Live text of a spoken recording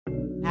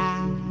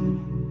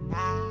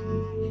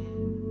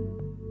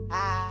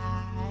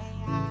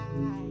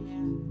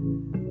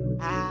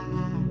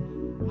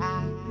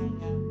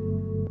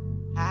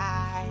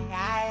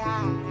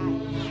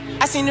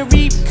seen the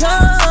reap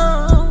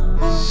come.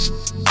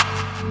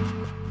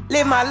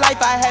 Live my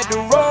life, I had to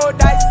roll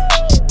dice.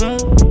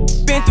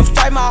 Been through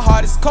strife, my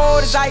heart is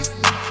cold as ice.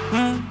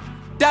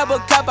 Double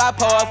cup, I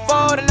pour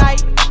for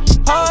tonight.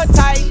 Hold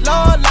tight,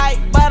 low light,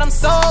 but I'm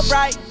so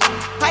bright.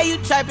 How you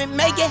trappin',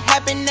 make it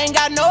happen, ain't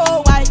got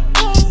no white.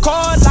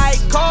 Cold light,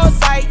 cold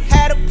sight,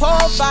 had a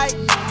pole fight.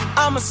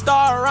 I'm a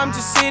star, I'm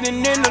just sitting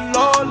in the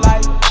low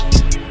light.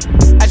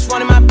 I just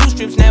wanted my blue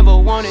strips, never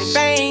wanted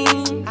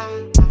fame.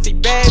 See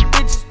bad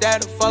bitches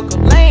that'll fuck a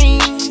lane.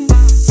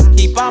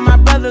 Keep all my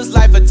brothers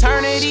like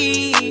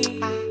fraternities.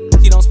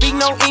 She don't speak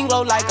no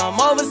Englo like I'm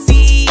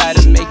overseas.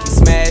 Gotta make you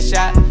smash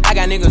out. I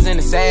got niggas in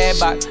the sad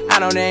box. I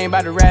know they ain't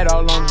about to rat all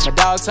on me. My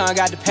dog tongue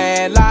got the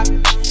padlock.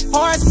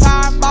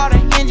 Horsepower, bought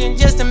an engine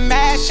just to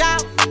mash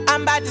out.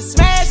 I'm about to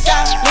smash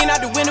out. Lean out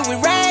the window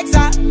with rags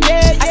out.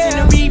 Yeah, I seen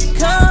the reap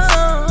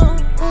come.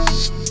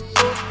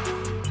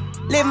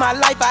 Live my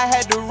life, I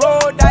had to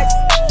roll dice.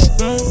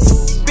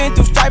 Been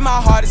through strife,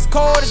 my heart is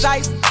cold as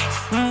ice.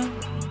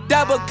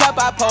 Double cup,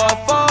 I pour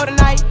for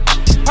tonight.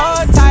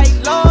 Hold tight,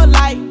 low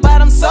light,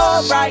 but I'm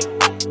so bright.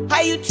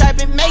 How you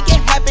trappin', make it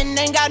happen,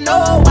 ain't got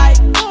no white.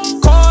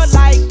 Cold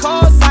light,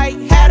 cold sight,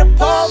 had a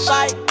pole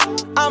fight.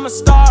 I'm a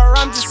star,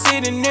 I'm just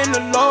sitting in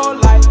the low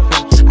light.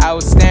 I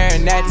was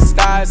staring at the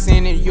stars,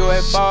 seeing a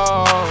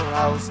UFO.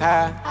 I was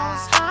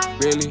high,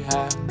 really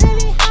high.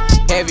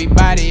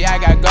 Everybody, I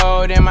got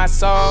gold in my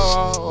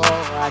soul.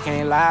 I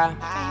can't lie,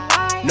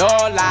 no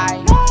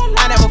lie.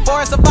 I never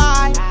forced a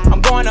fight,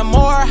 I'm going to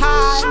more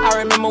high. I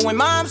remember when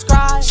moms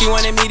cried, she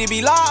wanted me to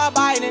be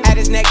law-abiding. At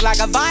his neck like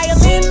a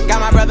violin.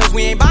 Got my brothers,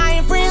 we ain't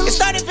buying friends. It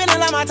started feeling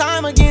like my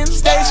time again.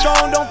 Stay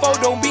strong, don't fold,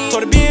 don't bend. So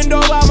the bend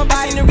over, I'ma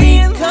buy in the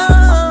wind.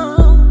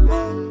 Come.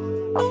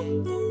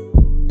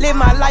 Live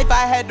my life,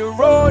 I had to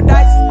roll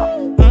dice.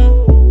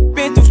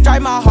 Been through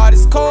strife, my heart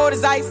is cold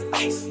as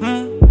ice.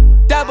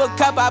 Double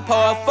cup, I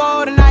pour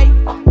for tonight.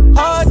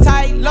 Hold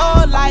tight,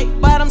 low light,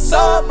 but I'm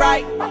so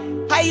bright.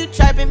 How you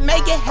trappin',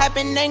 make it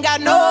happen, ain't got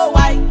no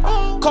white.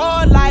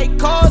 Cold light,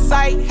 cold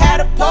sight, had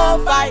a pole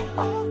fight.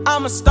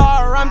 I'm a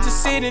star, I'm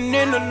just sitting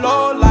in the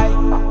low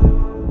light.